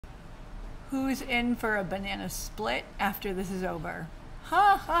Who's in for a banana split after this is over?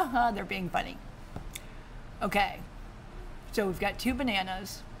 Ha ha ha, they're being funny. Okay, so we've got 2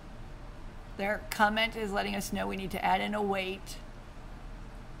 bananas. Their comment is letting us know we need to add in a weight.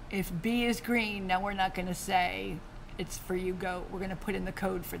 If B is green, now we're not gonna say it's for you goat. We're gonna put in the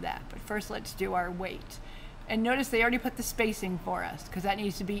code for that. But first let's do our weight. And notice they already put the spacing for us because that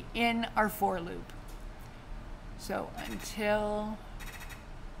needs to be in our for loop. So until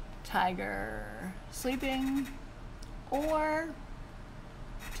tiger sleeping or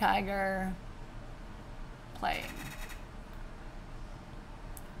tiger playing.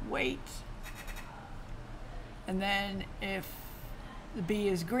 Wait. And then if the B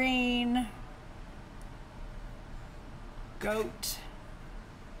is green, goat,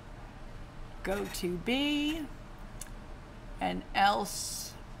 go to B, and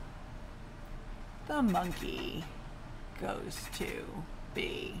else the monkey goes to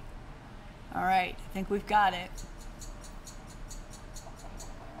B. All right, I think we've got it.